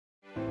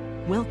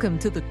Welcome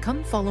to the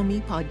Come Follow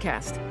Me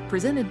podcast,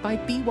 presented by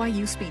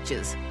BYU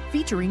Speeches,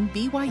 featuring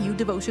BYU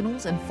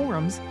devotionals and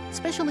forums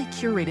specially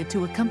curated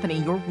to accompany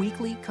your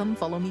weekly Come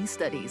Follow Me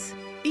studies.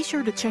 Be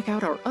sure to check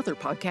out our other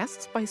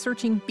podcasts by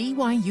searching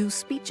BYU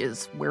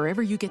Speeches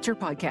wherever you get your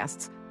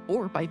podcasts,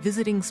 or by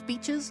visiting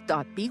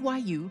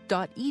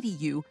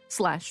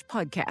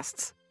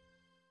speeches.byu.edu/podcasts.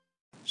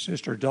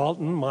 Sister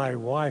Dalton, my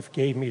wife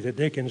gave me the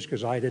Dickens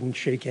because I didn't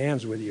shake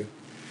hands with you.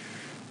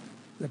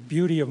 The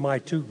beauty of my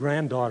two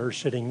granddaughters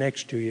sitting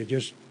next to you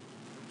just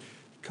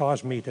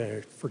caused me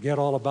to forget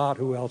all about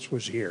who else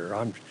was here.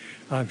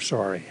 I'm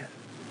sorry.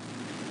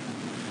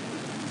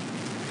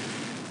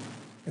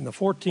 In the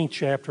 14th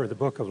chapter of the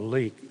book of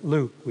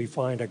Luke, we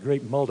find a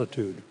great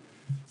multitude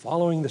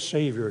following the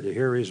Savior to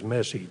hear his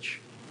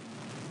message.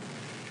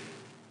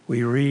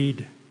 We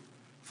read,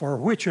 "For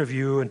which of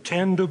you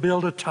intend to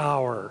build a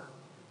tower,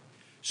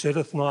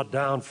 sitteth not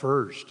down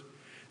first,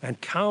 and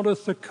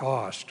counteth the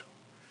cost,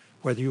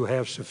 whether you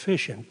have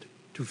sufficient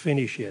to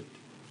finish it,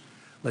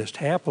 lest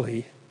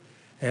haply,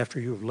 after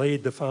you've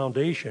laid the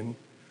foundation,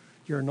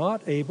 you're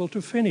not able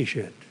to finish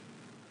it.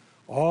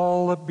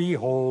 All that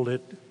behold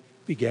it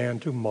began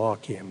to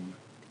mock him,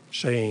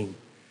 saying,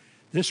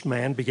 This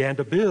man began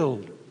to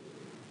build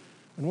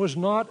and was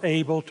not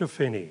able to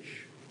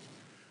finish."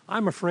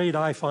 I'm afraid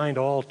I find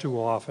all too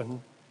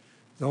often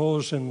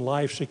those in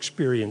life's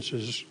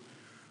experiences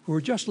who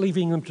are just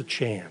leaving them to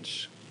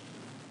chance.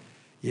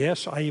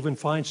 Yes, I even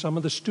find some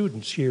of the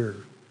students here,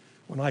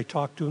 when I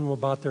talk to them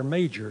about their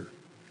major,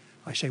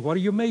 I say, "What are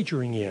you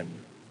majoring in?"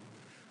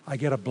 I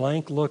get a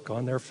blank look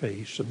on their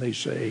face and they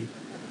say,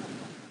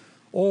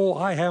 "Oh,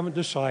 I haven't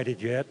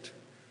decided yet.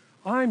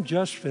 I'm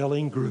just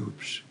filling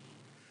groups."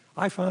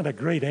 I found a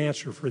great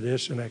answer for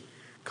this in a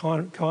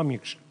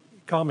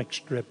comic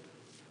strip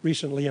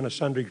recently in a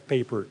Sunday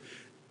paper.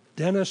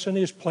 Dennis and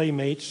his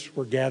playmates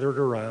were gathered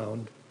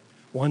around.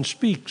 One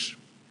speaks,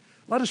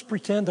 "Let us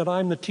pretend that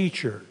I'm the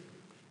teacher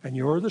and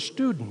you're the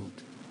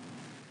student."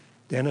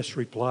 Dennis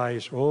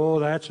replies, "Oh,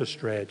 that's a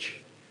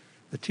stretch."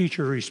 The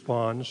teacher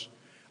responds,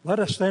 "Let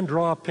us then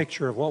draw a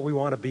picture of what we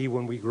want to be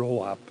when we grow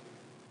up."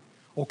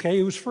 Okay,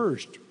 who's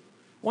first?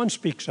 One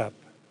speaks up,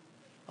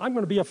 "I'm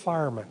going to be a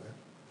fireman."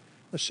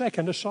 The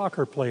second, a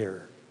soccer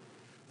player.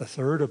 The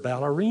third, a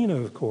ballerina,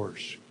 of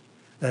course.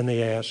 Then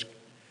they ask,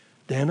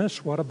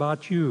 "Dennis, what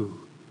about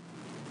you?"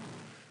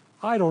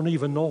 "I don't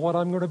even know what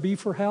I'm going to be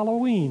for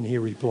Halloween," he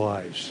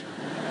replies.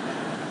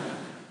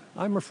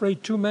 I'm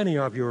afraid too many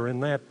of you are in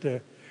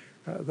that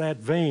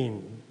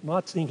vein,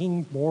 not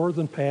thinking more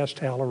than past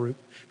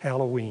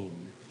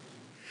Halloween.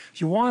 If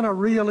you want a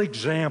real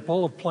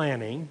example of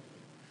planning,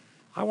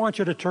 I want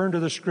you to turn to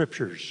the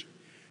Scriptures.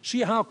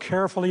 See how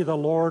carefully the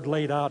Lord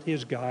laid out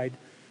his guide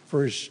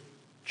for his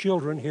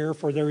children here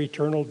for their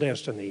eternal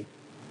destiny.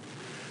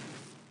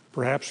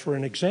 Perhaps for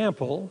an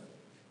example,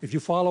 if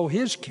you follow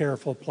his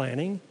careful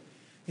planning,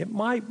 it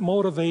might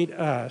motivate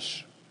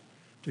us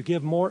to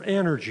give more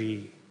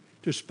energy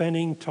to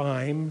spending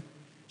time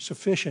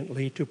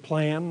sufficiently to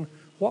plan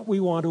what we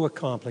want to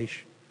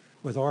accomplish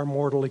with our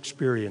mortal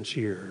experience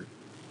here.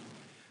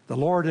 The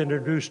Lord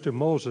introduced to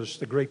Moses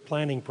the great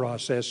planning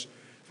process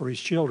for his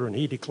children.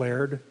 He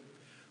declared,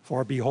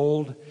 "For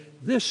behold,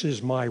 this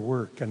is my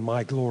work and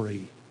my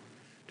glory,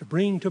 to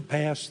bring to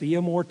pass the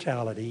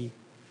immortality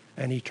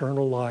and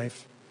eternal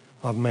life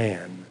of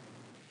man."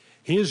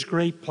 His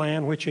great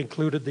plan, which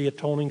included the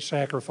atoning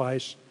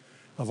sacrifice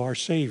of our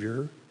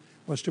Savior,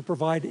 was to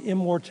provide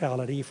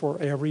immortality for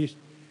every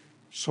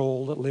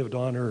soul that lived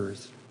on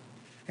earth,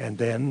 and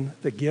then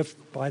the gift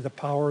by the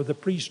power of the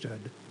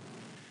priesthood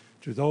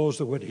to those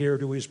that would adhere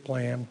to his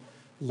plan,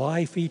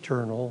 life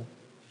eternal,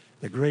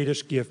 the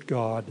greatest gift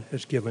God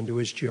has given to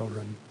his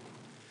children.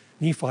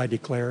 Nephi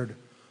declared,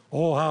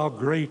 "Oh, how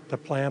great the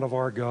plan of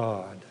our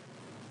God."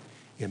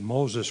 In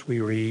Moses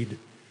we read,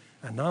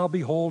 "And now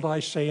behold, I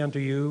say unto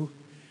you,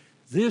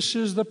 this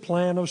is the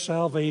plan of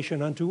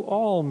salvation unto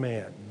all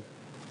men,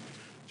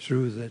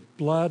 through the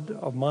blood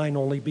of mine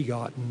only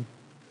begotten,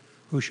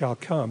 who shall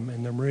come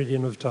in the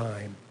meridian of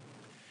time."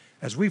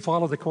 As we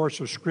follow the course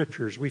of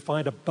Scriptures, we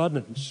find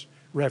abundance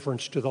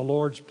reference to the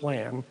Lord's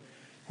plan,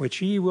 which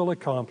he will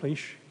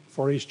accomplish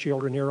for his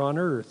children here on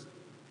earth.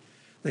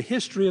 The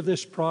history of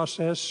this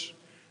process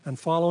and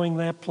following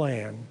that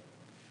plan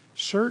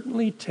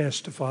certainly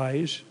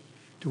testifies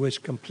to its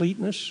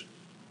completeness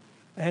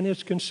and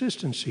its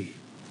consistency.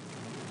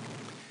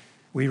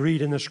 We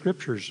read in the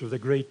Scriptures of the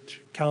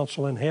great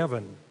council in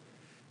heaven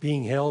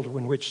being held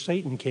in which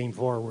Satan came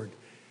forward.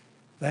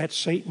 That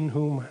Satan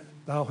whom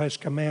thou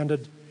hast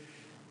commanded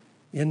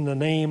in the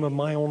name of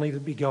my only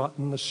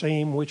begotten, the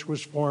same which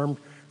was formed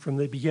from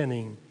the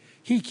beginning,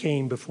 he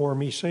came before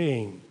me,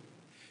 saying,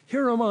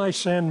 Here am I,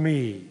 send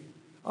me.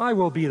 I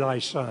will be thy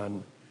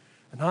son,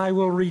 and I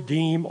will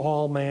redeem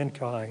all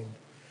mankind,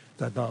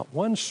 that not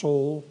one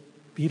soul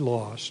be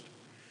lost,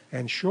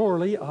 and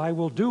surely I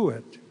will do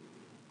it.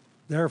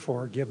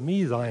 Therefore give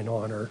me thine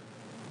honor.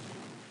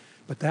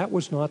 But that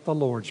was not the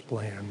Lord's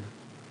plan.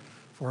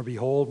 For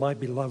behold, my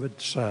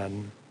beloved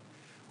Son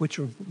which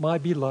was my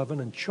beloved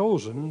and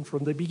chosen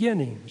from the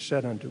beginning,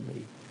 said unto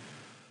me,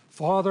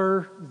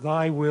 Father,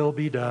 thy will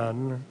be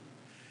done,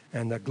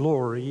 and the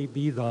glory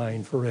be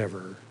thine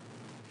forever.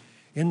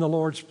 In the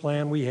Lord's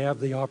plan, we have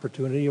the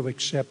opportunity of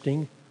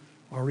accepting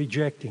or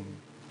rejecting.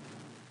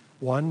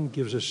 One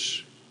gives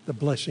us the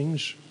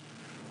blessings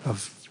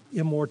of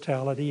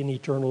immortality and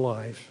eternal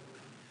life.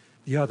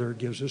 The other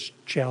gives us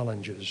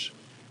challenges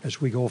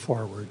as we go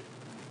forward.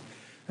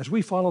 As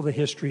we follow the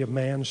history of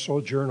man's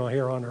sojourn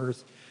here on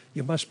earth,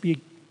 you must be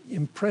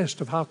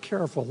impressed of how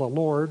careful the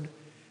Lord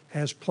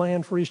has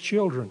planned for his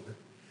children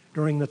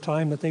during the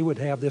time that they would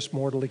have this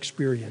mortal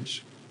experience.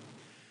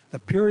 The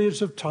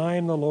periods of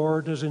time the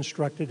Lord has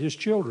instructed his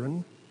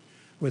children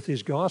with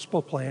his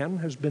gospel plan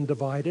has been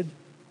divided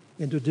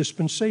into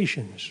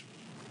dispensations.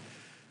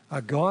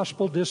 A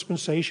gospel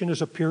dispensation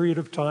is a period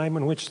of time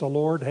in which the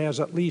Lord has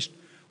at least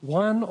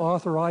one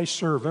authorized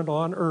servant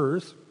on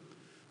earth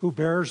who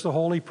bears the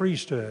holy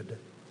priesthood.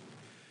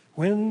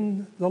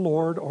 When the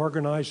Lord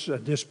organizes a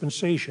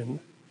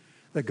dispensation,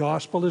 the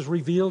gospel is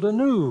revealed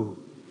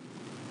anew,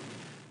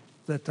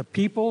 that the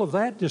people of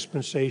that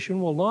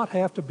dispensation will not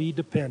have to be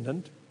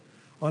dependent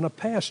on a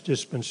past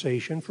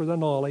dispensation for the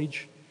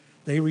knowledge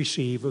they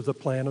receive of the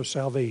plan of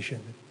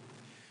salvation.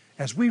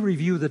 As we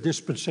review the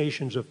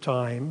dispensations of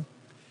time,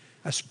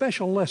 a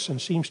special lesson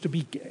seems to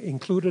be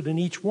included in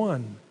each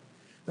one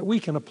that we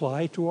can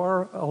apply to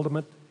our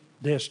ultimate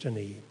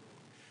destiny.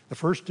 The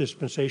first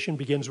dispensation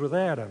begins with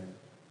Adam.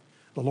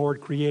 The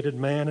Lord created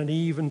man and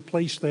Eve and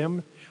placed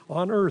them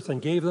on earth and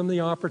gave them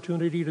the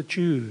opportunity to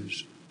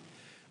choose.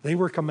 They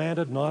were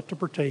commanded not to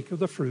partake of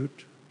the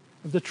fruit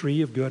of the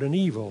tree of good and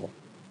evil,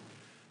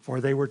 for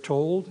they were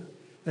told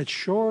that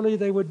surely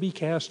they would be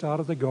cast out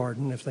of the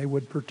garden if they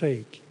would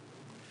partake.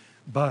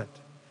 But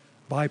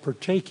by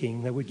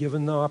partaking, they were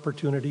given the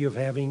opportunity of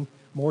having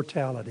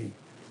mortality.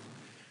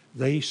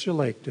 They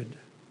selected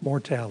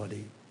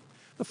mortality.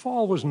 The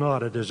fall was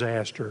not a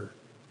disaster.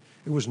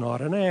 It was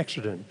not an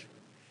accident.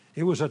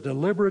 It was a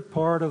deliberate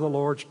part of the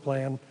Lord's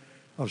plan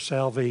of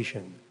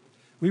salvation.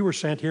 We were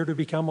sent here to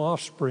become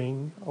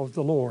offspring of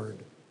the Lord,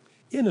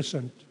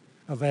 innocent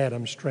of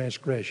Adam's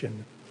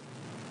transgression.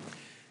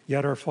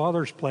 Yet our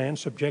Father's plan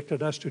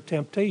subjected us to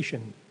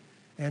temptation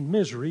and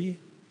misery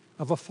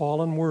of a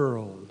fallen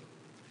world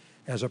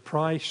as a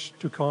price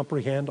to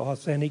comprehend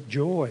authentic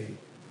joy.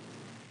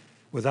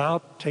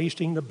 Without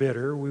tasting the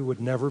bitter, we would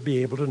never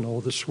be able to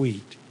know the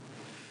sweet.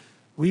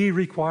 We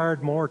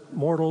required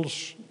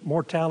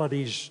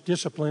mortality's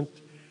discipline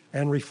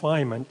and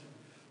refinement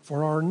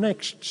for our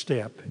next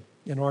step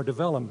in our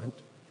development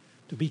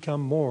to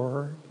become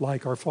more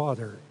like our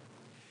Father.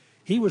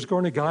 He was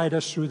going to guide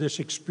us through this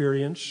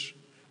experience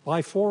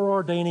by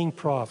foreordaining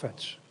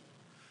prophets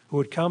who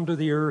would come to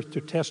the earth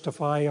to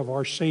testify of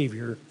our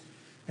Savior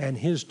and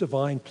his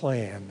divine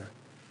plan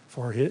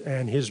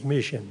and his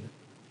mission.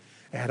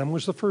 Adam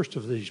was the first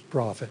of these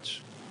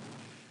prophets.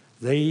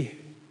 They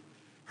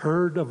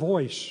heard a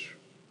voice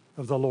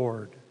of the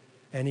Lord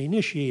and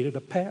initiated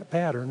a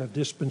pattern of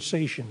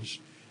dispensations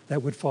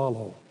that would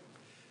follow.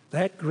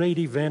 That great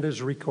event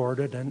is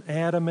recorded, and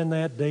Adam in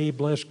that day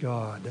blessed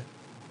God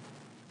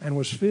and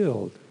was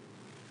filled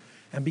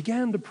and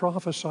began to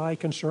prophesy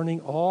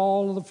concerning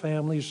all the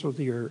families of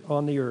the earth,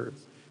 on the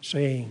earth,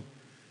 saying,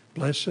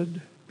 Blessed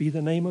be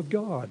the name of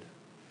God,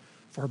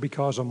 for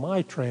because of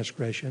my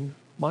transgression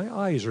my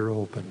eyes are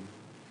open,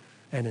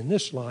 and in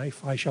this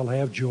life I shall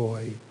have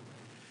joy,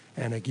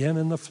 and again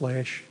in the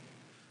flesh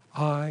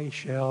I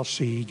shall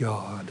see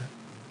God.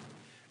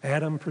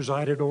 Adam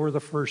presided over the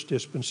first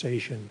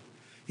dispensation.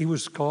 He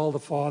was called the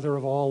father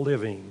of all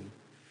living.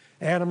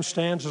 Adam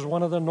stands as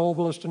one of the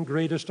noblest and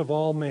greatest of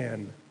all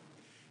men.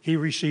 He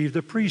received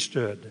the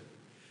priesthood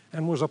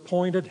and was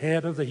appointed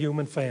head of the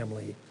human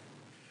family.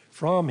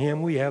 From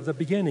him we have the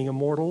beginning of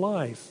mortal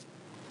life.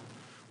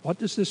 What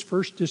does this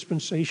first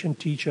dispensation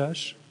teach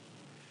us?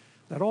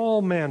 That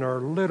all men are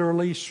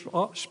literally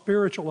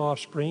spiritual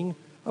offspring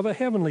of a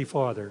heavenly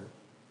Father.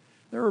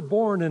 They are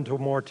born into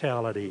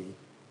mortality.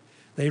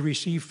 They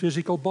receive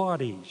physical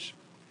bodies.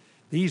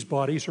 These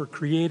bodies are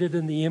created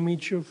in the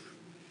image of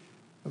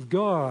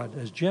God,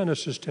 as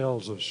Genesis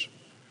tells us.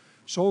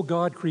 So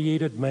God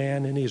created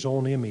man in his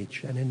own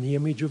image, and in the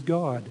image of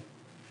God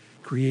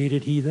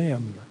created he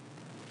them.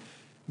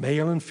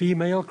 Male and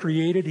female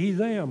created he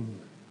them.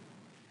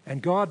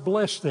 And God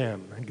blessed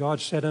them, and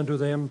God said unto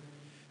them,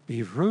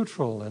 Be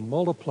fruitful and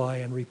multiply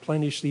and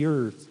replenish the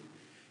earth,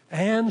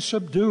 and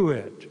subdue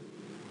it,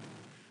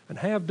 and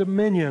have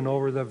dominion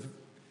over the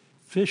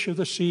fish of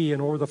the sea,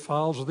 and over the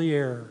fowls of the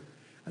air,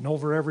 and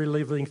over every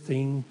living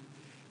thing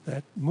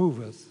that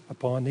moveth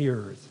upon the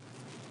earth.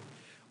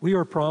 We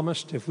are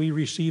promised, if we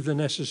receive the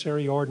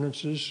necessary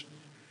ordinances,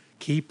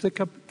 keep the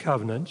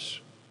covenants,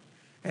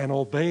 and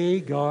obey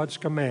God's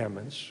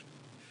commandments,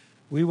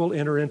 we will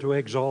enter into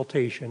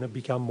exaltation and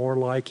become more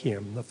like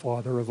him, the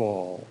Father of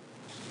all.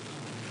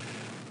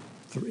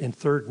 In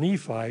 3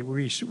 Nephi,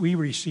 we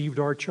received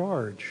our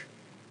charge.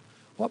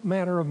 What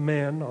manner of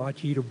men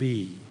ought ye to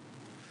be?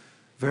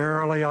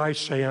 Verily I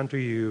say unto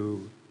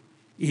you,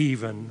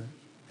 even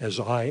as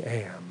I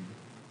am.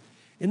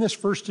 In this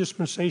first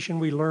dispensation,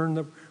 we learn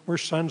that we're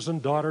sons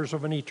and daughters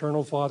of an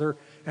eternal Father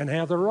and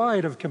have the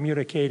right of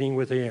communicating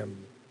with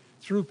Him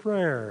through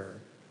prayer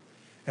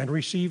and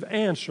receive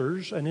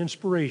answers and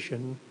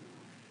inspiration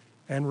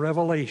and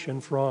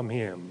revelation from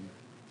Him.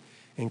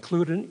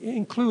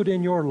 Include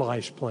in your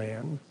life's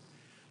plan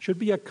should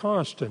be a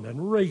constant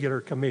and regular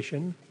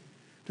commission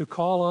to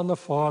call on the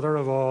Father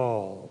of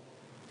all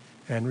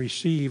and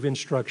receive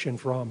instruction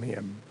from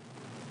Him.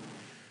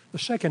 The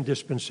second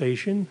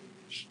dispensation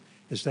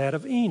is that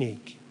of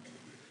Enoch.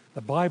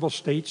 The Bible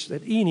states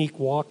that Enoch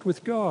walked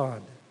with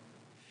God.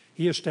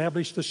 He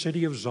established the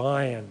city of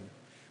Zion,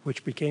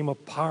 which became a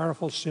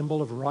powerful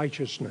symbol of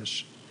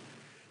righteousness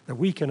that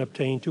we can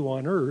obtain to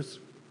on earth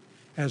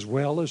as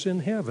well as in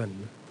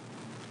heaven.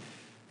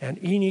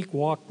 And Enoch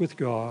walked with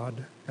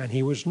God, and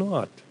he was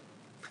not,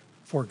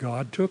 for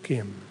God took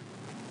him.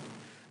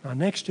 Now,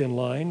 next in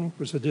line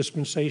was the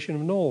dispensation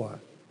of Noah.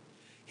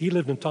 He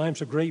lived in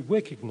times of great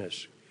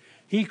wickedness.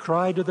 He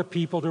cried to the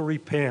people to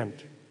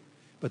repent,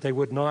 but they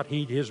would not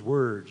heed his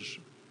words.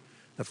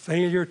 The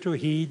failure to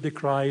heed the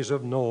cries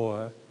of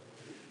Noah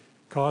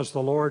caused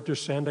the Lord to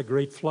send a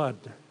great flood,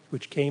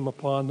 which came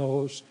upon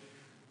those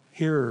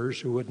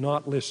hearers who would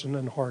not listen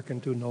and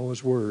hearken to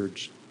Noah's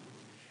words.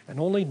 And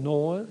only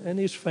Noah and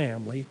his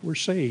family were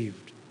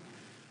saved.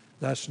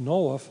 Thus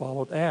Noah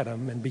followed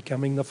Adam in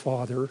becoming the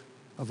father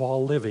of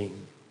all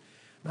living.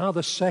 Now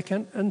the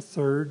second and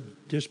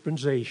third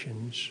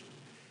dispensations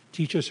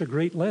teach us a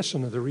great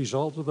lesson of the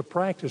result of the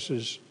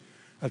practices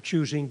of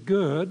choosing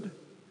good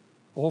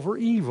over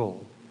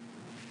evil.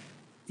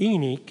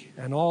 Enoch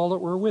and all that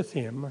were with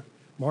him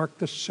marked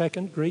the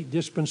second great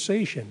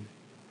dispensation.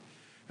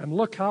 And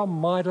look how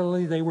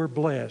mightily they were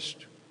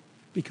blessed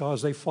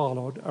because they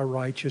followed a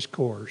righteous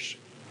course.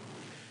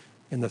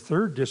 In the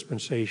third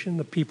dispensation,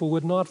 the people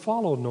would not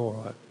follow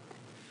Noah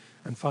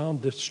and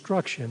found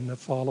destruction that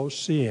follows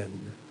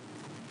sin.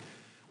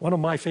 One of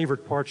my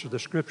favorite parts of the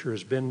scripture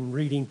has been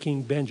reading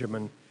King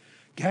Benjamin,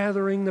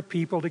 gathering the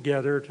people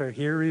together to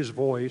hear his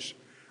voice,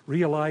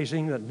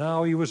 realizing that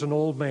now he was an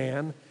old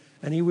man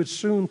and he would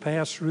soon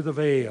pass through the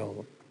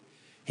veil.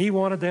 He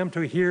wanted them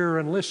to hear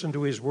and listen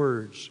to his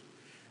words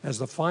as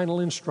the final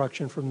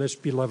instruction from this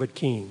beloved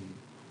king.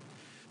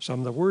 Some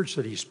of the words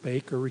that he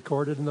spake are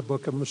recorded in the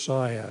book of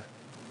Mosiah.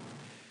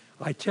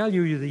 I tell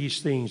you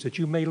these things that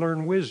you may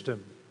learn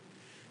wisdom,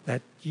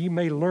 that ye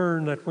may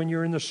learn that when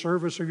you're in the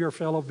service of your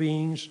fellow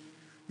beings,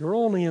 you're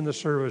only in the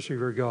service of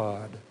your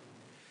God.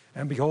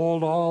 And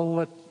behold, all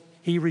that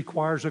he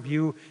requires of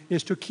you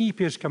is to keep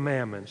his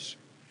commandments.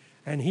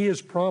 And he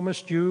has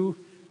promised you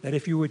that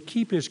if you would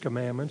keep his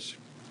commandments,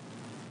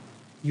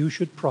 you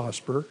should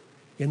prosper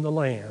in the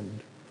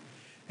land.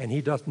 And he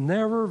doth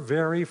never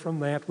vary from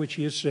that which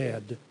he has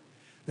said.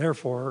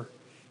 Therefore,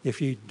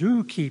 if ye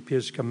do keep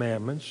his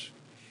commandments,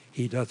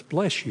 he doth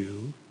bless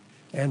you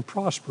and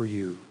prosper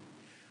you.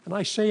 And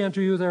I say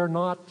unto you, there are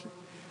not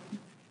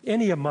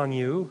any among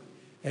you,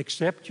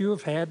 except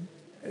the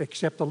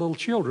little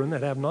children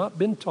that have not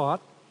been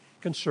taught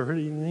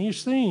concerning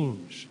these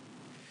things.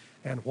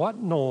 And what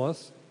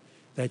knoweth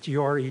that ye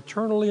are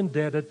eternally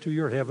indebted to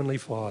your heavenly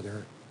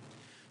Father,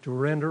 to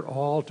render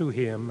all to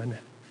him and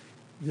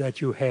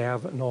that you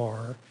have and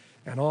are,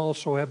 and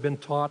also have been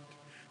taught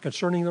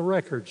concerning the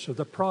records of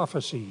the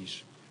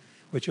prophecies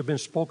which have been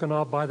spoken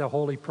of by the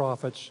holy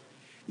prophets,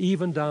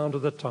 even down to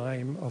the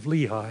time of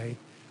Lehi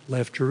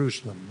left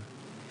Jerusalem.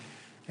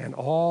 And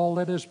all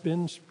that has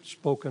been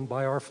spoken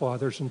by our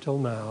fathers until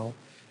now,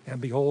 and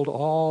behold,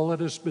 all that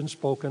has been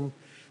spoken,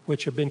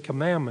 which have been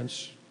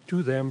commandments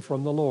to them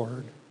from the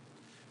Lord.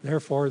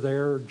 Therefore they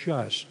are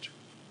just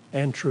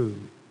and true.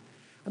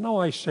 And now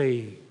I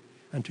say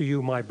unto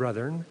you, my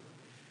brethren,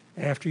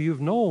 after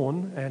you've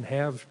known and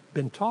have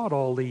been taught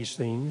all these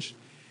things,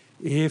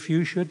 if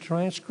you should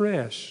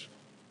transgress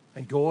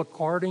and go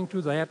according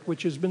to that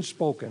which has been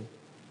spoken,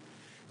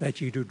 that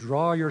ye do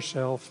draw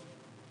yourself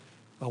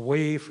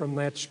away from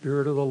that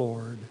Spirit of the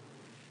Lord,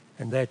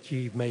 and that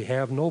ye may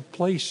have no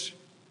place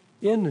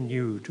in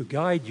you to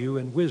guide you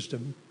in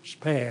wisdom's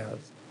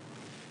path,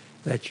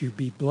 that you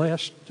be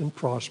blessed and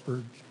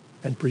prospered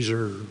and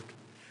preserved.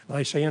 And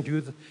I say unto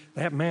you,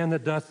 that man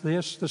that doth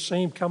this, the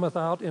same cometh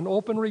out in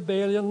open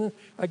rebellion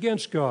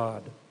against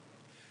God.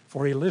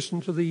 For he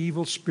listened to the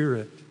evil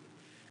spirit,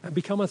 and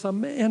becometh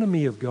an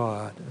enemy of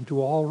God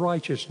unto all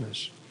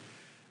righteousness.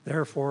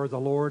 Therefore the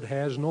Lord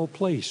has no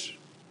place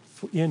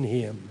in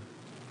him,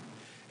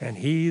 and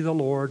he, the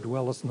Lord,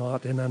 dwelleth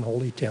not in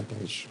unholy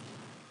temples.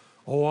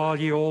 O all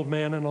ye old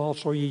men, and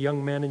also ye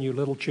young men, and you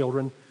little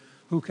children,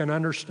 who can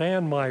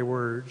understand my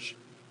words,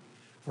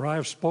 for I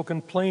have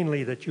spoken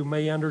plainly that you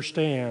may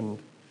understand.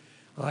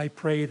 I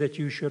pray that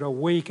you should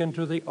awaken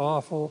to the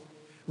awful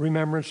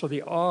remembrance of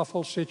the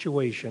awful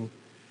situation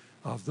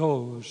of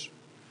those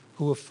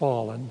who have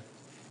fallen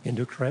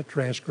into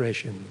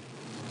transgression.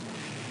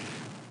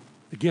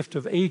 The gift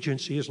of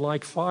agency is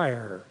like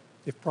fire.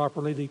 If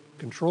properly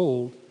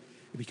controlled,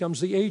 it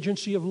becomes the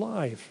agency of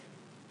life.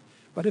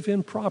 But if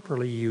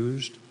improperly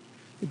used,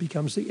 it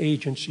becomes the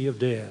agency of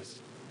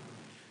death.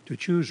 To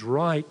choose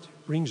right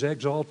brings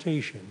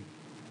exaltation.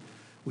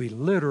 We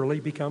literally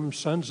become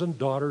sons and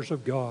daughters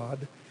of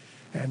God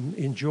and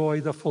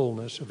enjoy the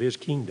fullness of His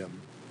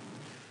kingdom.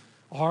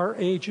 Our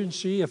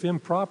agency, if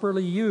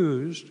improperly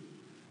used,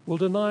 will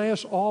deny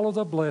us all of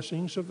the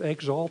blessings of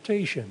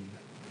exaltation.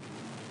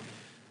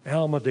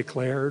 Alma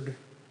declared,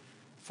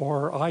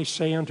 "For I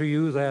say unto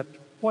you that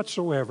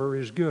whatsoever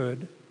is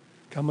good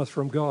cometh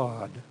from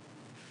God,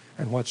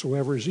 and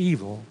whatsoever is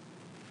evil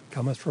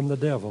cometh from the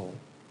devil."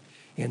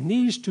 In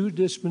these two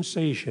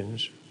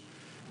dispensations,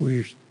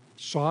 we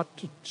sought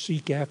to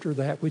seek after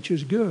that which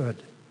is good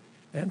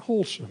and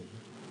wholesome.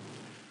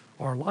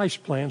 Our life's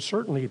plan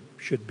certainly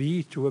should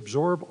be to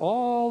absorb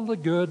all the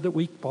good that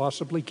we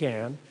possibly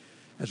can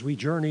as we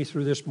journey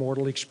through this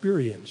mortal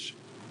experience.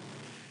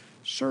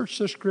 Search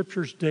the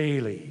Scriptures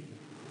daily,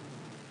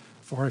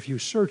 for if you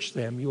search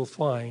them, you'll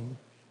find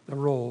the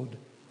road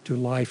to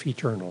life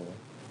eternal.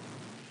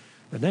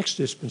 The next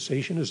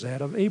dispensation is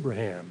that of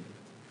Abraham.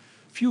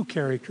 Few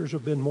characters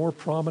have been more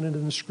prominent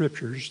in the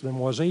Scriptures than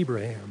was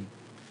Abraham.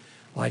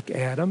 Like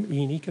Adam,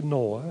 Enoch, and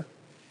Noah,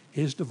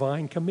 his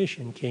divine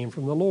commission came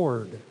from the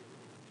Lord.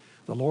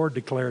 The Lord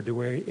declared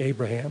to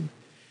Abraham,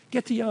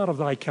 "Get thee out of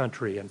thy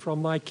country and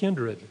from thy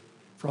kindred,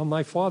 from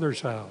thy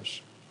father's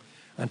house,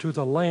 unto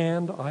the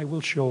land I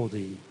will show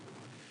thee.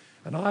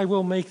 And I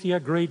will make thee a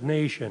great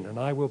nation, and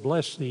I will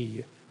bless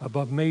thee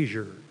above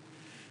measure,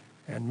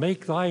 and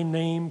make thy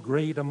name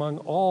great among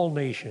all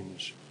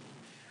nations.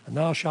 And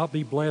thou shalt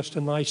be blessed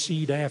in thy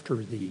seed after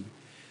thee,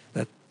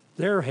 that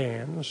their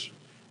hands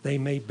they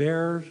may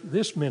bear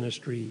this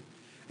ministry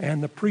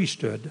and the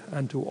priesthood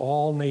unto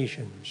all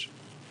nations.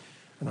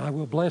 And I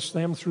will bless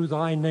them through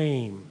thy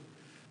name,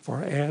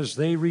 for as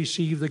they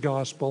receive the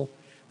gospel,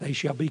 they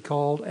shall be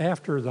called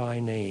after thy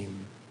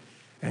name,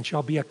 and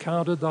shall be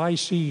accounted thy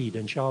seed,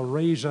 and shall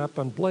raise up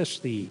and bless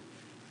thee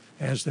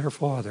as their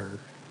father.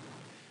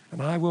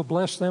 And I will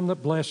bless them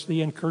that bless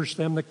thee, and curse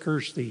them that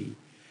curse thee.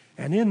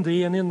 And in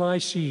thee and in thy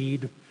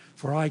seed,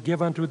 for I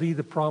give unto thee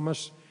the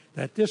promise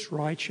that this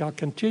right shall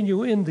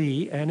continue in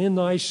thee and in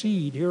thy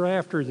seed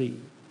hereafter thee.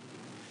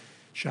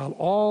 Shall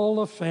all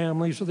the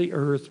families of the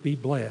earth be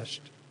blessed,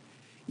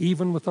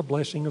 even with the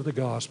blessing of the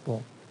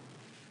gospel,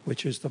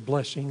 which is the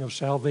blessing of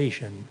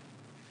salvation,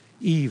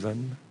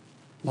 even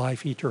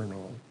life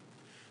eternal."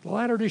 The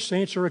Latter-day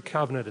Saints are a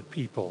covenanted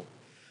people.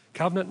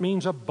 Covenant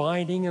means a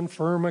binding and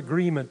firm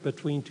agreement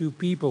between two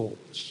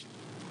peoples.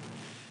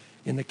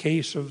 In the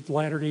case of the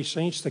Latter-day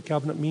Saints, the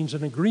covenant means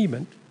an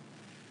agreement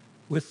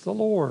with the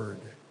Lord,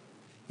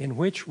 in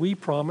which we're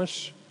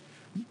promised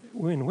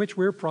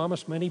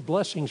many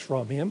blessings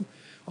from Him,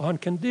 on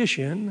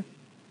condition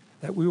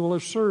that we will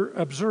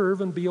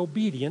observe and be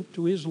obedient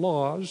to His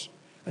laws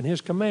and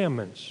His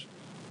commandments.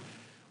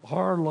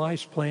 Our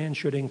life's plan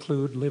should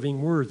include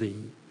living worthy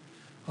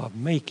of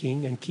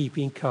making and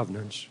keeping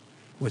covenants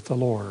with the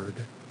Lord.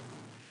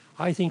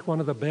 I think one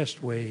of the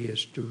best ways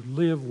is to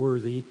live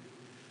worthy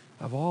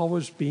of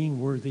always being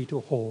worthy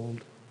to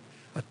hold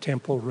a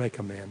temple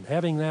recommend,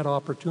 having that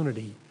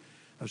opportunity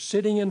of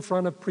sitting in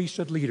front of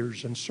priesthood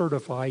leaders and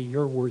certify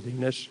your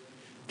worthiness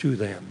to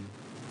them.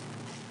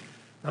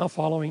 Now,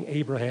 following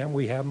Abraham,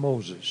 we have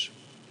Moses.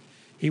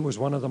 He was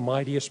one of the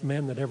mightiest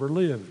men that ever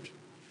lived.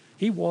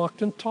 He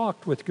walked and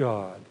talked with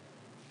God.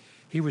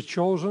 He was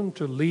chosen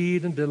to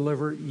lead and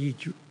deliver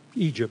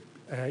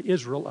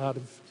Israel out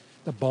of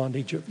the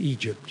bondage of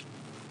Egypt.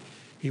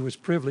 He was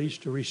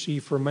privileged to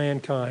receive for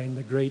mankind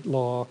the great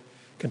law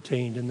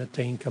contained in the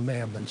Ten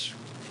Commandments.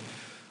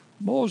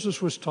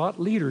 Moses was taught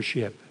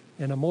leadership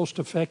in a most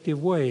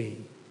effective way.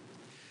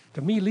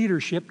 To me,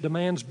 leadership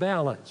demands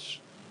balance.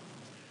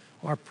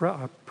 Our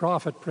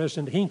prophet,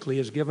 President Hinckley,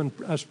 has given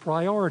us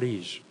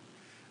priorities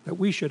that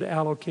we should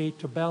allocate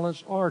to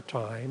balance our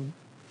time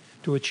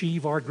to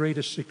achieve our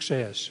greatest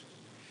success.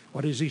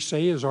 What does he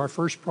say is our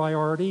first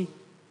priority?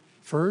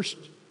 First,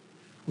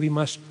 we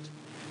must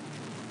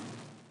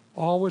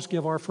always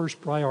give our first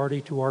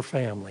priority to our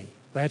family.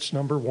 That's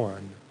number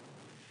one.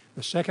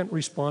 The second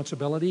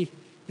responsibility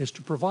is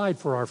to provide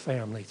for our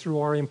family through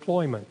our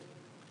employment,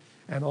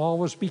 and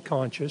always be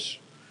conscious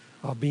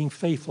of being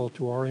faithful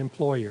to our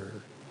employer.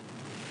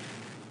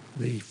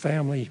 The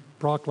family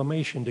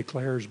proclamation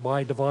declares,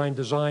 by divine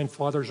design,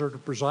 fathers are to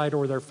preside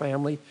over their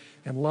family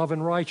in love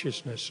and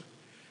righteousness,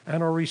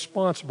 and are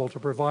responsible to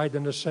provide the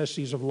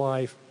necessities of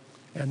life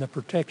and the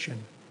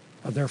protection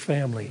of their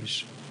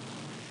families.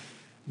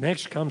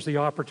 Next comes the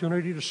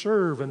opportunity to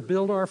serve and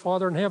build our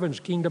Father in heaven's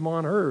kingdom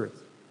on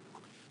earth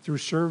through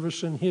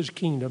service in His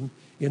kingdom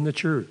in the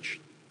church.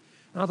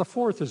 Now, the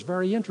fourth is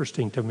very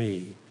interesting to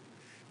me.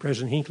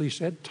 President Hinckley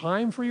said,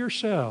 time for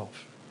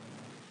yourself,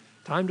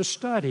 time to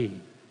study,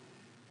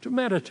 to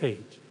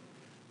meditate,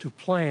 to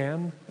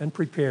plan and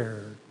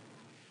prepare.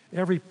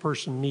 Every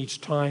person needs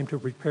time to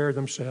prepare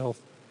themselves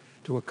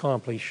to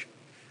accomplish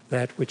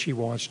that which he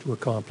wants to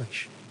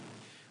accomplish.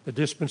 The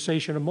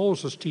dispensation of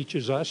Moses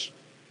teaches us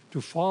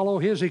to follow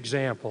his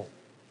example,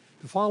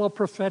 to follow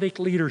prophetic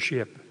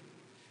leadership,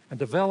 and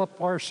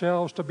develop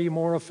ourselves to be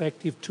more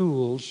effective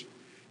tools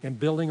in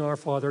building our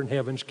Father in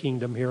heaven's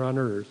kingdom here on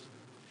earth.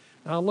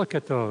 Now look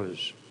at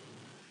those.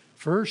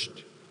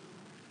 First,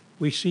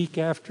 we seek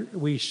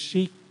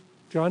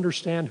to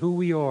understand who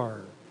we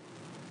are.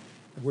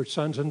 We're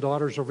sons and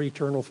daughters of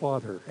eternal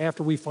Father.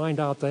 After we find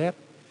out that,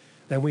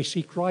 then we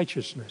seek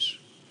righteousness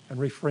and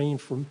refrain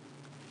from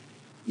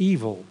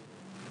evil.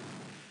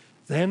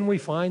 Then we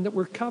find that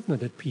we're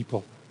covenanted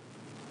people,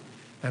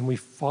 and we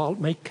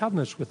make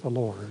covenants with the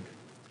Lord.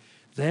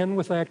 Then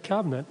with that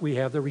covenant, we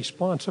have the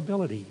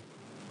responsibility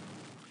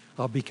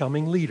of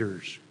becoming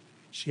leaders.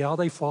 See how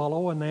they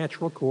follow a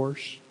natural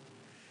course?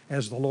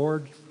 As the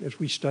Lord, as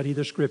we study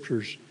the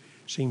Scriptures,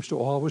 seems to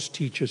always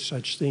teach us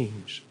such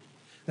things.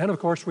 Then, of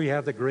course, we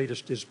have the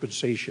greatest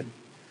dispensation,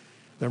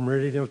 the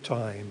meridian of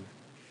time.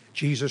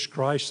 Jesus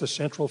Christ, the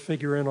central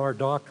figure in our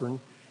doctrine,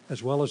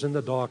 as well as in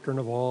the doctrine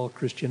of all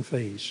Christian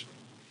faiths.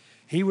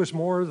 He was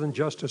more than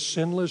just a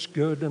sinless,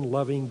 good, and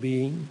loving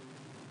being.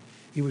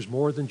 He was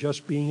more than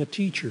just being a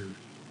teacher.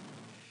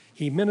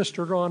 He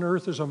ministered on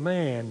earth as a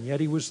man, yet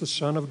he was the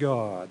Son of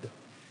God.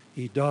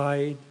 He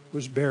died,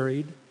 was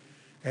buried,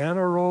 and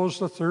arose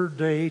the third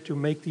day to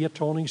make the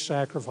atoning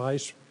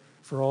sacrifice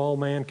for all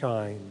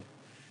mankind,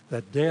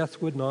 that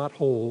death would not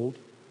hold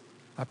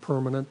a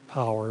permanent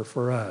power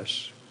for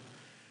us.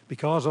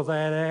 Because of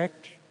that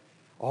act,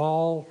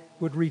 all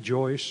would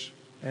rejoice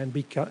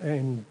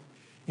and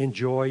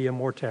enjoy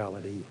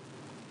immortality.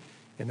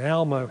 In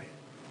Alma,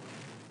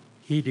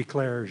 he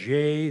declares,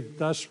 "Yea,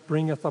 thus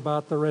bringeth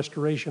about the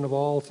restoration of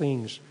all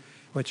things,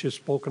 which is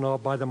spoken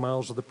of by the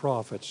mouths of the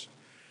prophets.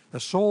 The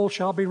soul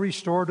shall be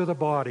restored to the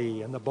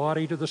body, and the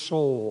body to the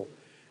soul,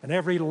 and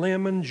every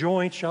limb and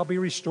joint shall be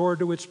restored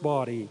to its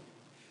body.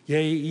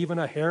 Yea, even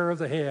a hair of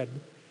the head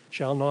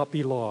shall not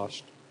be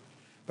lost,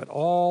 but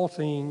all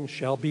things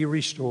shall be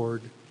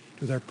restored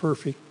to their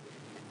perfect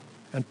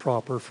and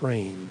proper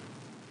frame."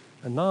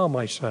 And now,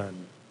 my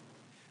son,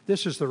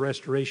 this is the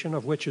restoration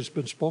of which has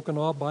been spoken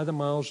of by the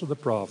mouths of the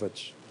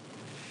prophets.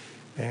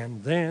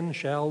 And then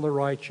shall the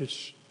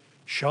righteous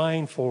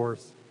shine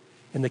forth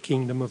in the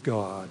kingdom of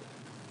God.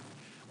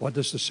 What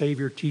does the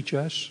Savior teach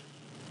us?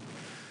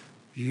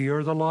 Ye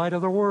are the light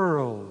of the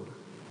world.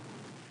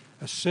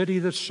 A city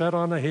that's set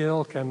on a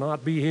hill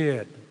cannot be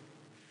hid.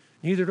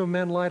 Neither do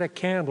men light a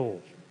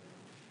candle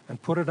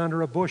and put it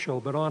under a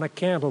bushel, but on a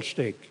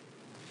candlestick,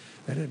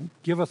 that it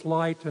giveth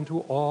light unto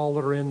all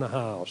that are in the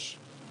house.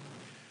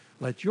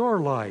 Let your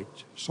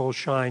light so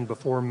shine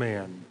before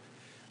men,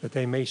 that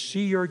they may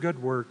see your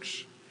good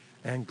works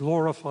and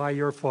glorify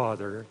your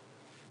Father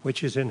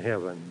which is in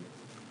heaven.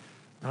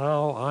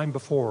 Now I'm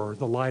before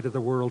the light of the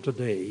world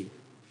today.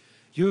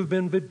 You've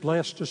been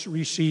blessed to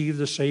receive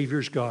the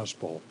Savior's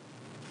gospel.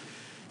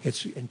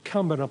 It's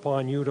incumbent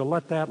upon you to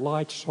let that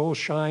light so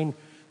shine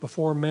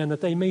before men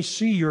that they may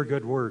see your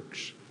good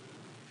works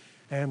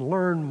and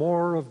learn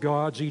more of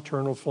God's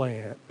eternal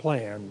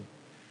plan.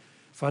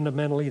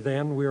 Fundamentally,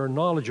 then, we are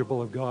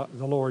knowledgeable of God,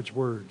 the Lord's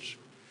words.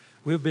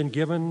 We've been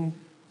given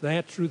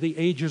that through the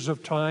ages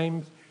of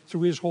time,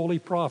 through His holy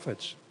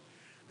prophets.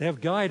 They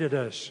have guided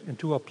us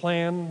into a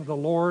plan the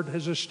Lord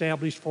has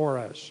established for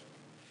us.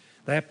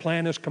 That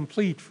plan is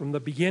complete from the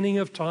beginning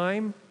of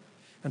time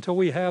until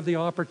we have the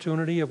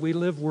opportunity, if we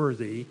live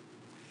worthy,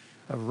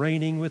 of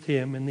reigning with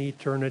Him in the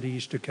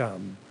eternities to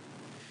come.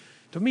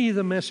 To me,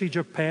 the message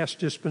of past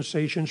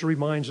dispensations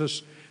reminds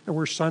us that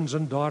we're sons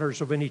and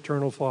daughters of an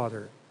eternal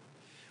Father.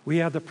 We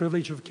have the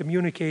privilege of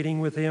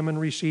communicating with Him and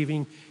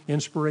receiving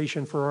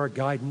inspiration for our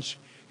guidance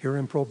here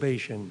in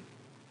probation.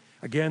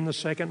 Again, the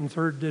second and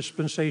third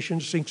dispensation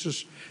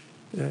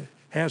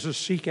has us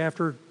seek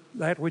after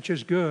that which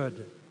is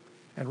good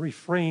and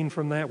refrain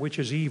from that which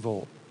is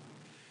evil.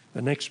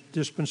 The next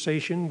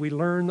dispensation, we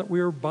learn that we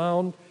are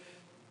bound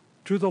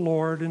to the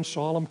Lord in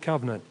solemn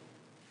covenant,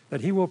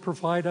 that He will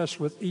provide us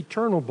with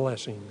eternal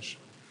blessings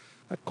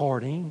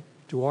according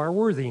to our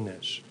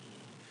worthiness.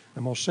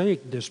 The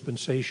Mosaic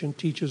dispensation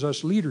teaches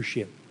us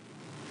leadership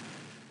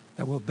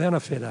that will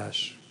benefit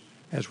us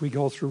as we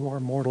go through our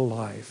mortal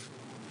life.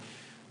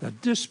 The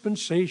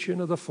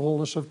dispensation of the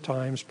fullness of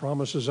times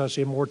promises us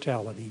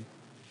immortality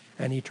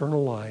and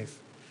eternal life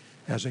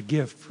as a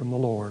gift from the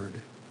Lord.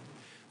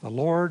 The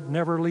Lord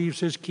never leaves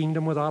His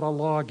kingdom without a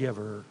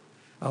lawgiver,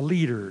 a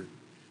leader,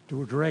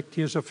 to direct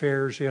His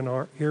affairs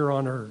here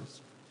on earth.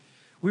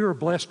 We are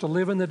blessed to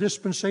live in the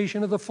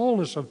dispensation of the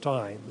fullness of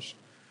times,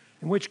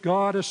 in which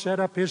God has set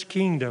up His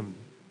kingdom,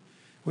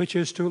 which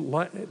is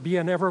to be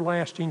an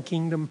everlasting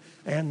kingdom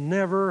and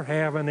never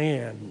have an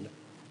end.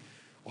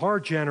 Our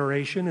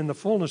generation, in the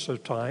fullness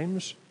of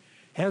times,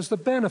 has the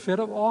benefit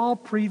of all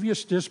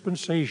previous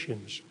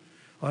dispensations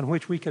on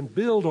which we can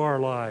build our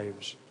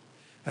lives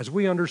as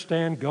we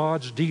understand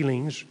God's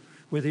dealings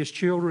with His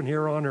children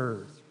here on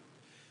earth.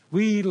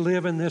 We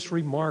live in this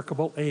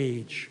remarkable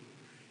age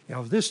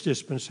of this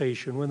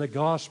dispensation when the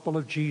gospel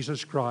of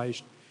Jesus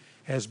Christ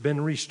has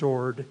been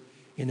restored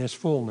in its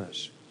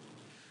fullness.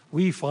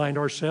 We find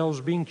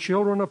ourselves being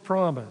children of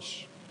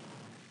promise.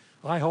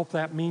 I hope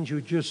that means you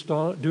just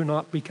do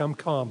not become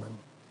common,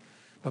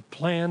 but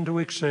plan to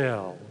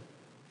excel,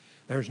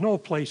 There's no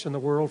place in the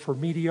world for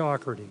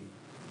mediocrity.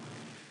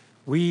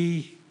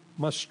 We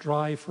must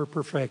strive for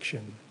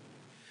perfection.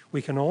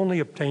 We can only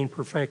obtain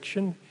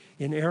perfection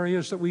in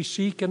areas that we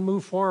seek and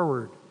move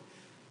forward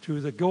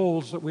to the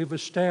goals that we've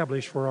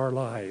established for our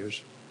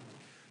lives.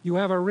 You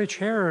have a rich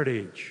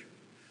heritage.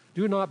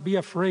 Do not be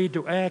afraid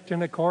to act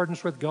in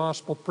accordance with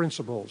gospel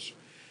principles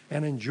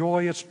and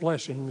enjoy its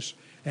blessings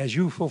as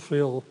you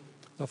fulfill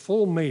the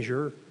full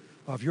measure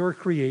of your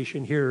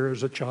creation here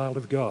as a child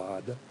of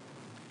God.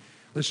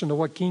 Listen to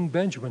what King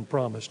Benjamin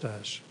promised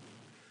us.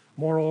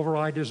 Moreover,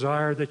 I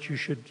desire that you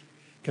should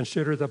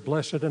consider the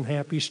blessed and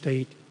happy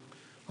state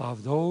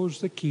of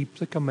those that keep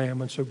the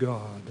commandments of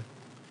God.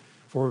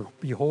 For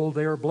behold,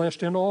 they are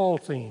blessed in all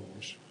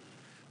things,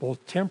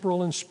 both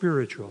temporal and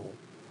spiritual.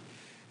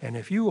 And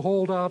if you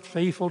hold out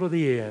faithful to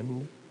the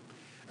end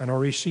and are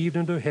received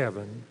into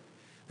heaven,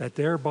 that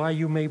thereby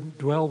you may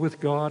dwell with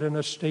God in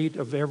a state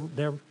of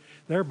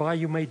thereby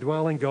you may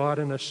dwell in God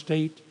in a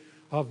state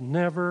of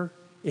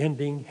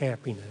never-ending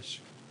happiness.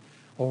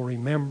 Oh,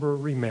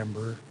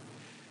 remember,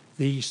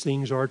 these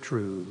things are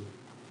true,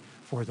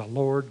 for the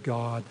Lord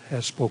God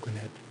has spoken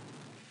it.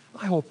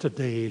 I hope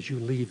today, as you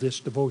leave this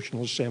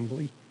devotional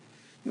assembly,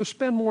 you'll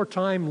spend more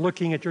time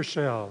looking at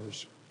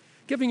yourselves,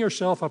 giving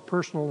yourself a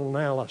personal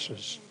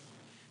analysis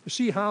to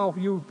see how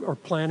you are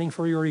planning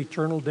for your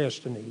eternal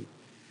destiny,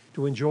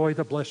 to enjoy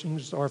the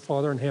blessings our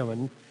Father in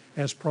heaven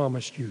has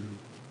promised you.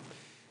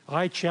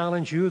 I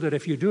challenge you that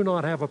if you do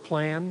not have a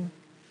plan,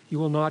 you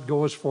will not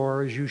go as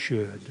far as you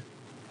should.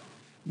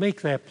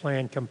 Make that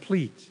plan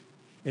complete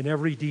in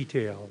every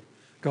detail.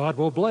 God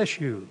will bless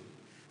you,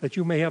 that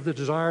you may have the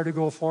desire to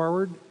go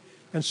forward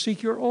and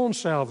seek your own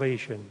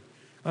salvation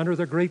under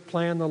the great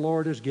plan the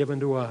Lord has given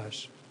to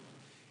us.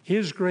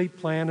 His great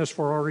plan is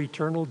for our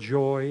eternal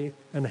joy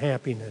and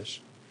happiness,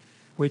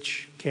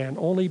 which can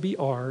only be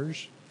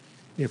ours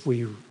if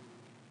we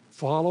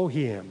follow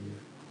Him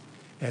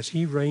as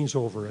He reigns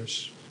over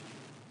us,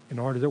 in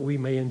order that we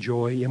may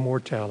enjoy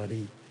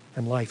immortality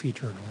and life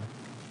eternal.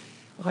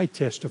 I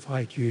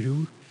testify to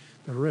you,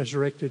 the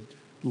resurrected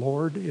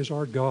Lord is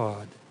our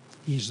God.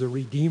 He's the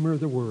Redeemer of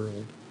the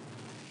world.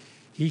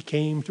 He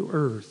came to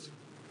earth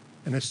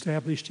and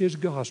established His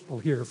gospel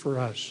here for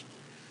us,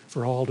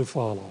 for all to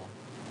follow.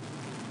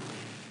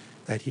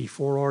 That He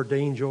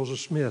foreordained Joseph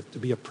Smith to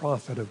be a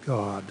prophet of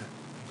God,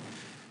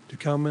 to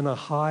come in a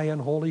high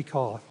and holy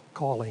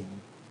calling,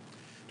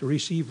 to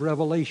receive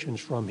revelations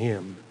from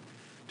Him,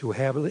 to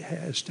have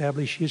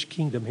establish His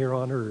kingdom here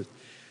on earth,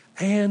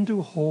 and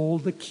to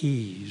hold the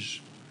keys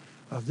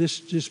of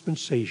this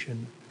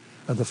dispensation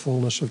of the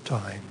fullness of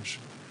times.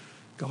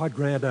 God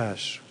grant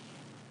us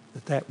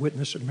that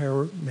witness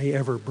may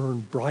ever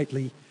burn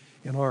brightly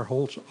in our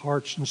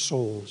hearts and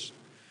souls,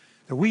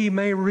 that we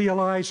may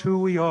realize who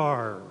we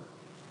are,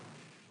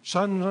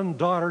 sons and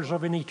daughters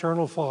of an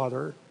eternal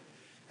Father,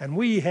 and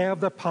we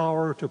have the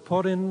power to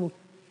put into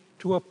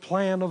a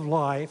plan of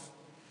life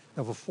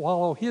that will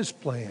follow His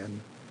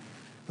plan,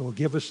 that will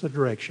give us the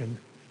direction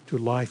to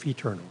life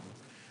eternal.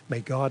 May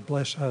God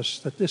bless us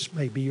that this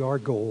may be our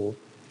goal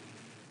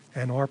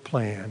and our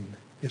plan,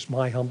 is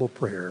my humble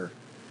prayer.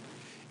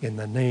 In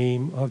the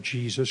name of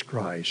Jesus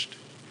Christ,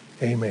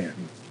 amen.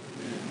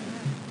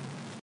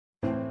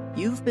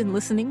 You've been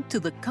listening to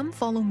the Come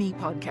Follow Me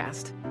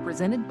podcast,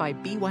 presented by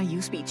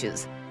BYU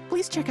Speeches.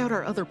 Please check out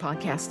our other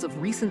podcasts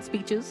of recent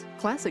speeches,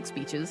 classic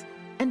speeches,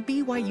 and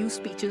BYU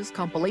Speeches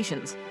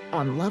compilations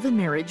on love and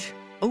marriage,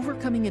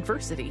 overcoming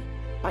adversity,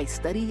 by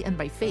study and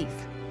by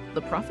faith,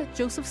 the prophet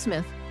Joseph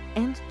Smith,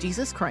 and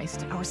Jesus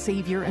Christ, our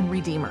Savior and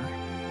Redeemer.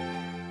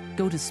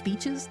 Go to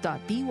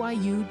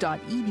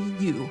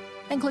speeches.byu.edu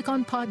and click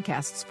on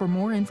podcasts for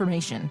more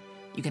information.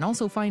 You can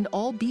also find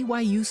all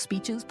BYU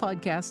Speeches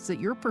podcasts at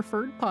your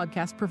preferred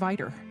podcast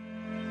provider.